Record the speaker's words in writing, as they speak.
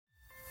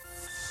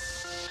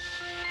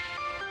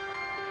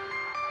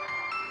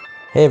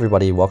Hey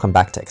everybody, welcome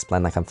back to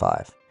Explain Like I'm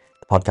 5,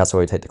 the podcast where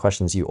we take the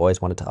questions you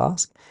always wanted to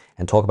ask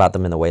and talk about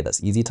them in a way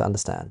that's easy to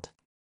understand.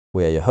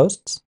 We are your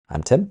hosts.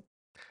 I'm Tim.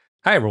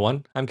 Hi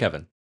everyone, I'm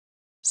Kevin.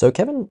 So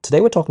Kevin,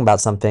 today we're talking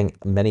about something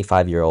many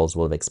 5-year-olds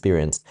will have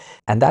experienced,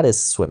 and that is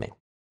swimming.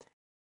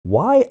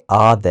 Why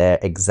are there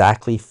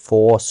exactly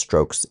 4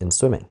 strokes in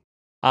swimming?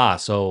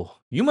 So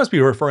you must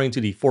be referring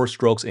to the 4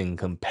 strokes in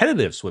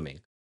competitive swimming,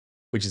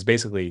 which is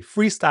basically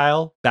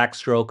freestyle,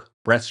 backstroke,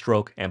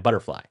 breaststroke, and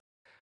butterfly.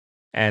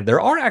 And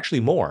there are actually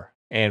more,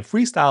 and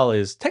freestyle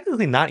is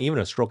technically not even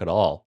a stroke at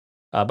all.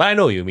 But I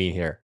know what you mean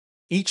here.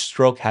 Each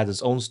stroke has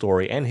its own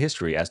story and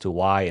history as to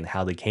why and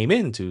how they came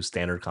into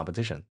standard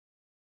competition.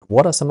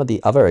 What are some of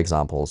the other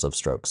examples of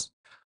strokes?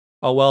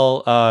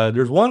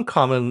 There's one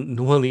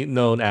commonly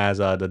known as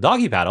the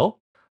doggy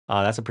paddle.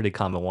 That's a pretty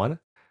common one.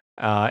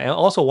 And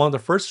also, one of the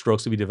first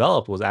strokes to be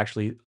developed was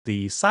actually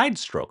the side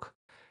stroke.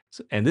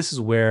 And this is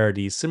where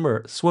the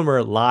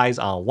swimmer lies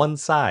on one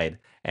side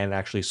and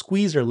actually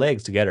squeeze their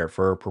legs together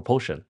for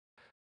propulsion.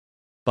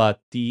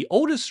 But the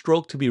oldest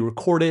stroke to be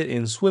recorded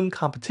in swim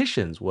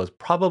competitions was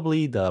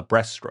probably the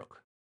breaststroke.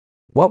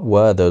 What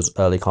were those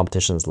early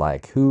competitions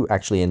like? Who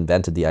actually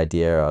invented the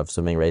idea of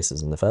swimming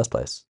races in the first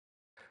place?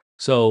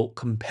 So,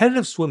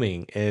 competitive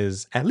swimming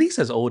is at least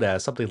as old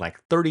as something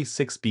like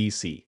 36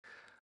 BC,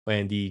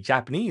 when the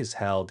Japanese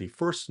held the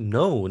first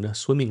known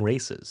swimming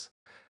races.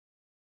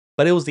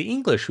 But it was the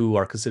English who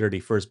are considered the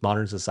first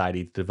modern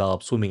society to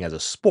develop swimming as a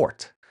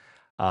sport.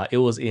 It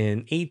was in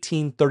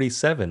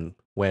 1837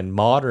 when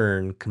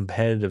modern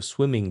competitive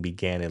swimming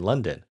began in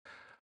London,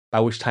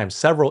 by which time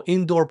several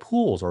indoor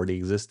pools already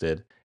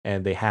existed,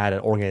 and they had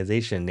an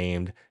organization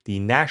named the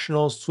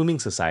National Swimming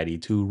Society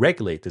to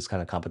regulate this kind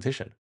of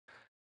competition.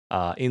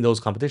 In those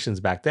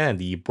competitions back then,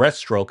 the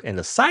breaststroke and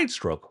the side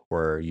stroke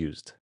were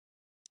used.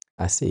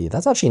 I see.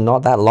 That's actually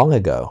not that long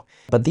ago.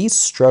 But these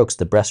strokes,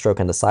 the breaststroke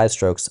and the side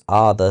strokes,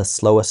 are the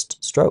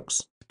slowest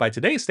strokes. By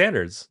today's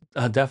standards,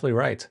 definitely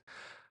right.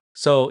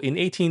 So in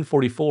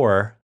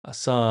 1844,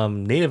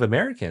 some Native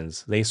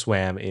Americans they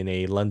swam in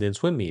a London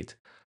swim meet,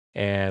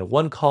 and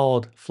one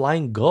called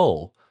Flying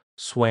Gull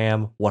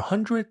swam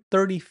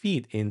 130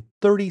 feet in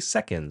 30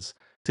 seconds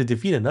to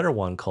defeat another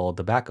one called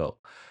Tobacco.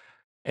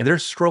 And their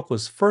stroke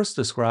was first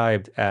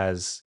described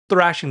as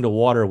thrashing the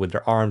water with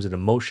their arms in a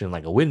motion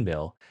like a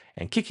windmill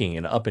and kicking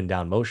in an up and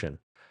down motion.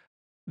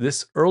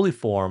 This early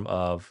form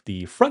of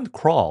the front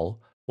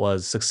crawl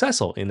was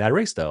successful in that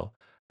race, though,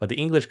 but the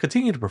English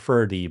continued to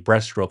prefer the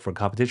breaststroke for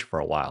competition for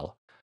a while.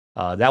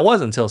 That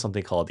was until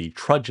something called the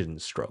trudgeon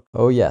stroke.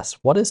 Oh yes,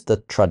 what is the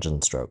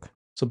trudgeon stroke?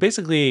 So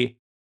basically,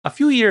 a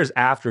few years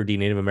after the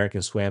Native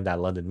Americans swam that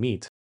London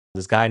meet,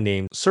 this guy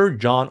named Sir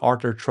John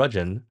Arthur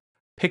Trudgeon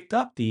picked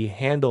up the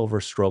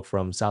handover stroke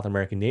from South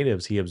American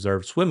natives he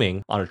observed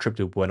swimming on a trip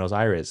to Buenos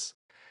Aires.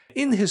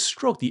 In his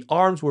stroke, the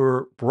arms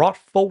were brought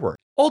forward,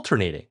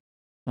 alternating,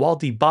 while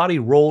the body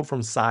rolled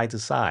from side to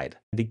side.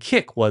 The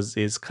kick was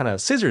his kind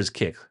of scissors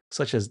kick,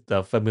 such as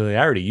the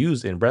familiarity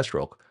used in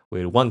breaststroke,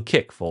 with one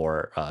kick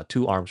for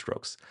 2 arm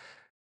strokes.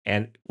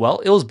 And well,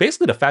 it was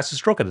basically the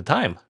fastest stroke at the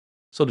time.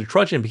 So the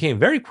truncheon became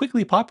very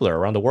quickly popular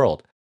around the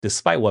world,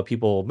 despite what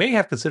people may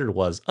have considered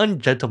was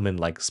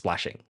ungentlemanlike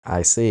splashing.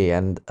 I see,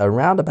 and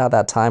around about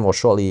that time or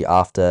shortly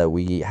after,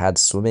 we had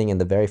swimming in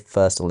the very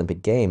first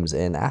Olympic Games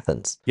in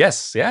Athens.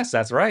 Yes,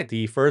 that's right.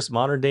 The first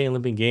modern day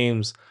Olympic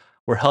Games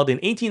were held in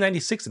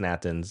 1896 in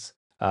Athens,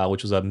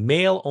 which was a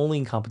male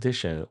only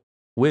competition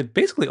with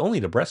basically only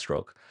the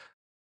breaststroke.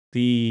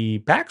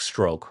 The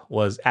backstroke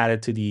was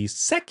added to the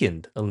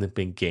second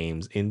Olympic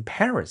Games in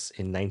Paris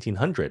in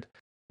 1900.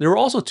 There were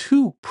also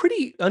 2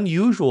 pretty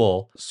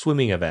unusual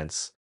swimming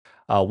events.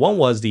 One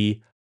was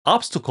the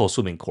obstacle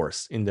swimming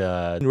course in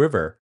the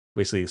river,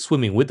 basically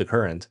swimming with the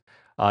current.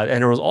 And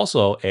there was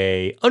also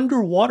a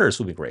underwater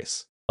swimming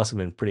race. Must have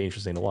been pretty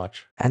interesting to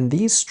watch. And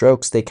these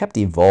strokes, they kept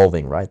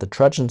evolving, right? The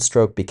trudgeon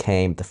stroke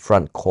became the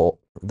front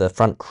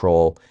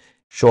crawl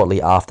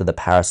shortly after the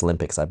Paris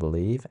Olympics, I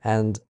believe.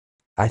 And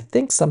I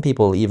think some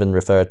people even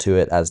refer to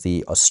it as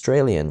the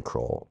Australian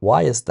crawl.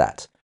 Why is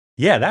that?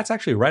 Yeah, that's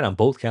actually right on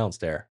both counts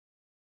there.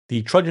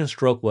 The truncheon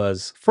stroke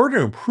was further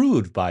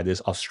improved by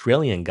this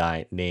Australian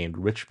guy named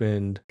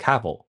Richmond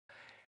Cavell.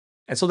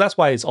 And so that's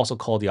why it's also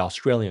called the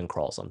Australian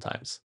crawl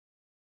sometimes.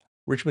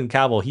 Richmond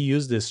Cavell, he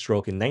used this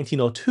stroke in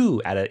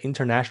 1902 at an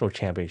international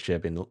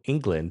championship in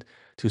England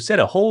to set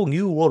a whole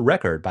new world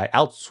record by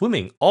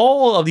outswimming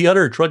all of the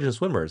other truncheon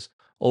swimmers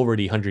over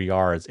the 100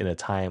 yards in a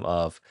time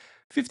of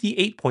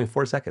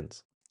 58.4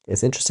 seconds.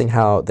 It's interesting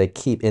how they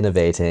keep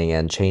innovating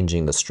and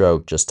changing the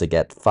stroke just to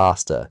get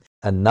faster.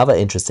 Another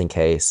interesting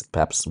case,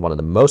 perhaps one of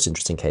the most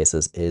interesting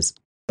cases, is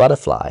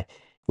butterfly,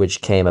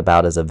 which came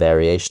about as a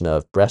variation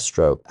of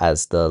breaststroke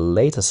as the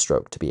later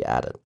stroke to be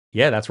added.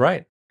 Yeah, that's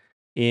right.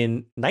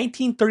 In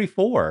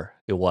 1934,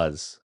 it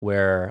was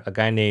where a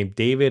guy named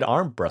David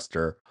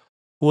Armbruster,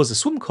 who was a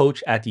swim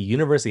coach at the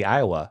University of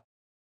Iowa,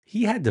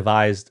 he had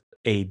devised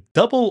a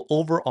double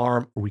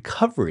overarm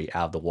recovery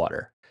out of the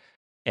water.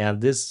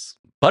 And this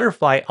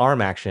butterfly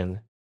arm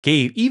action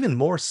gave even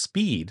more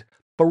speed,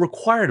 but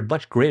required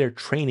much greater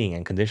training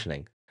and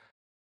conditioning.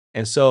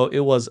 And so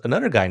it was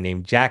another guy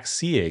named Jack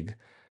Sieg,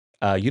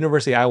 a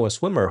University of Iowa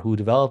swimmer who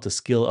developed the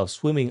skill of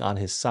swimming on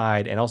his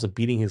side and also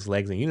beating his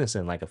legs in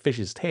unison like a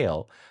fish's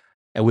tail.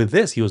 And with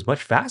this, he was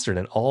much faster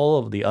than all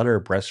of the other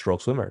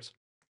breaststroke swimmers.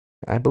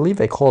 I believe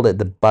they called it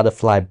the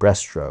butterfly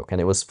breaststroke, and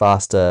it was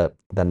faster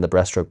than the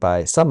breaststroke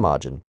by some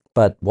margin.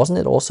 But wasn't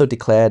it also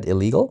declared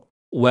illegal?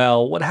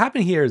 Well, what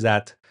happened here is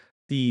that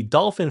the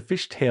dolphin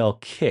fishtail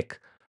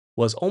kick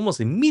was almost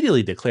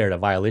immediately declared a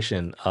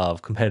violation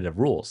of competitive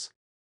rules.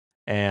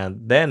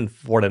 And then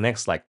for the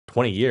next like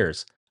 20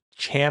 years,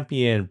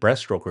 champion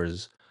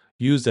breaststrokers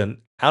used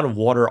an out of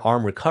water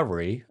arm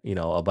recovery,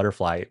 a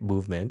butterfly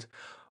movement,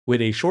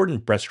 with a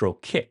shortened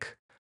breaststroke kick.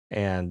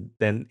 And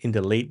then in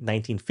the late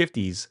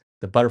 1950s,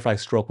 the butterfly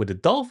stroke with the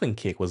dolphin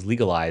kick was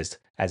legalized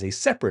as a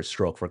separate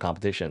stroke for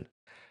competition.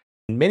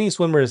 Many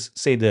swimmers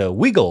say the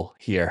wiggle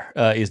here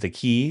is the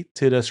key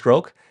to the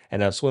stroke,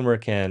 and a swimmer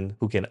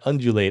who can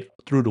undulate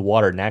through the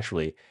water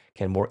naturally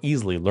can more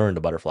easily learn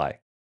the butterfly.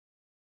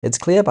 It's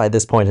clear by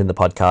this point in the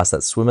podcast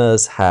that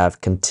swimmers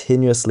have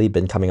continuously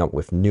been coming up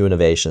with new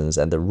innovations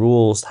and the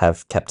rules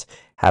have kept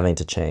having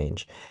to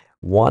change.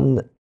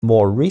 One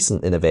more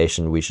recent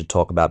innovation we should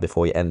talk about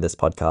before we end this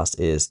podcast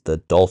is the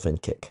dolphin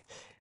kick.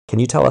 Can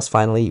you tell us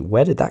finally,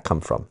 where did that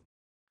come from?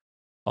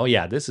 Oh,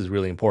 yeah, this is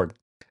really important.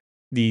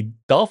 The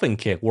dolphin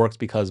kick works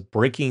because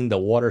breaking the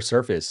water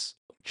surface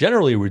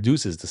generally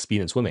reduces the speed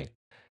in swimming.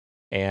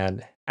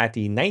 And at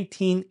the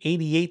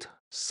 1988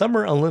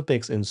 Summer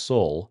Olympics in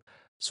Seoul,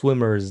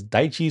 swimmers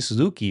Daichi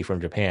Suzuki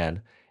from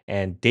Japan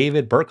and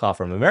David Burkhoff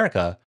from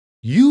America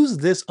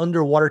used this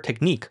underwater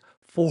technique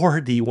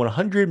for the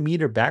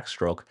 100-meter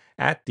backstroke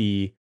at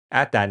that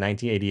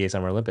 1988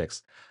 Summer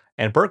Olympics.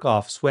 And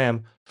Burkhoff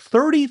swam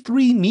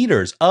 33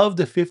 meters of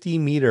the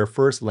 50-meter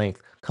first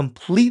length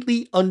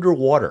completely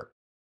underwater,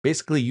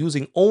 basically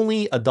using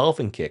only a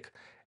dolphin kick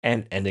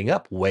and ending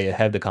up way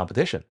ahead of the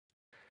competition.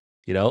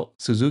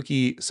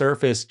 Suzuki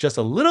surfaced just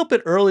a little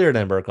bit earlier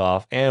than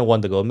Burkhoff and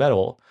won the gold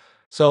medal.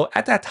 So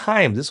at that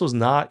time, this was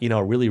not,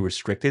 really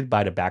restricted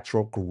by the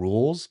backstroke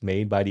rules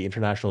made by the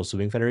International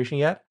Swimming Federation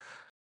yet.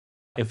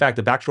 In fact,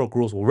 the backstroke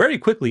rules were very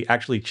quickly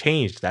actually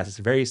changed that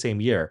very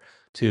same year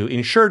to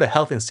ensure the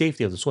health and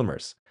safety of the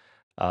swimmers,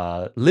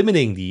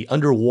 limiting the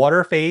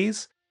underwater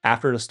phase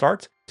after the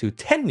start to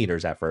 10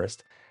 meters at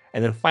first,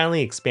 and then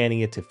finally expanding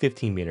it to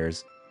 15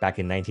 meters back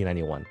in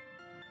 1991.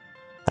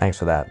 Thanks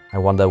for that. I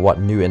wonder what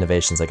new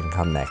innovations are going to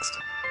come next.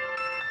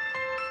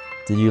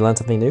 Did you learn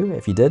something new?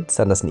 If you did,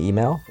 send us an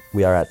email.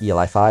 We are at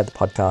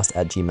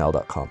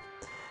eli5thepodcast@gmail.com.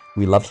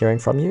 We love hearing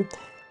from you,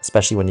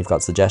 especially when you've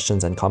got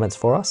suggestions and comments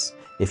for us.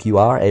 If you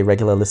are a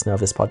regular listener of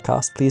this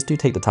podcast, please do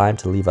take the time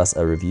to leave us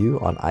a review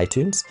on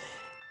iTunes.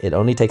 It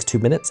only takes 2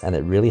 minutes and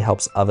it really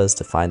helps others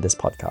to find this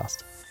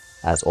podcast.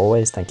 As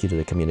always, thank you to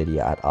the community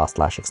at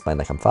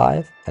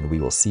r/explainlikeim5, and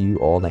we will see you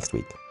all next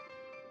week.